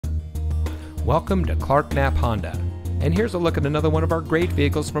Welcome to Knapp Honda, and here's a look at another one of our great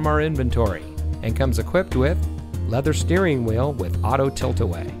vehicles from our inventory, and comes equipped with leather steering wheel with auto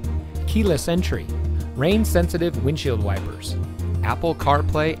tilt-away, keyless entry, rain-sensitive windshield wipers, Apple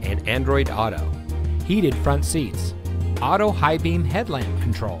CarPlay and Android Auto, heated front seats, auto high-beam headlamp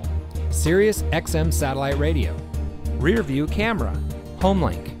control, Sirius XM satellite radio, rear view camera,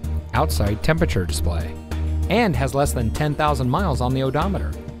 HomeLink, outside temperature display, and has less than 10,000 miles on the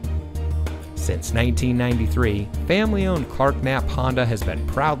odometer. Since 1993, family-owned Knapp Honda has been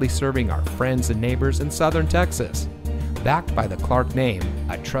proudly serving our friends and neighbors in southern Texas. Backed by the Clark name,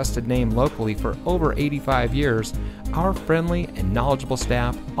 a trusted name locally for over 85 years, our friendly and knowledgeable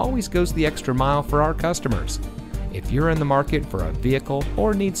staff always goes the extra mile for our customers. If you're in the market for a vehicle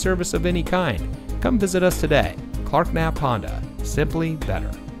or need service of any kind, come visit us today. Knapp Honda, simply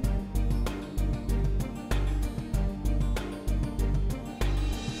better.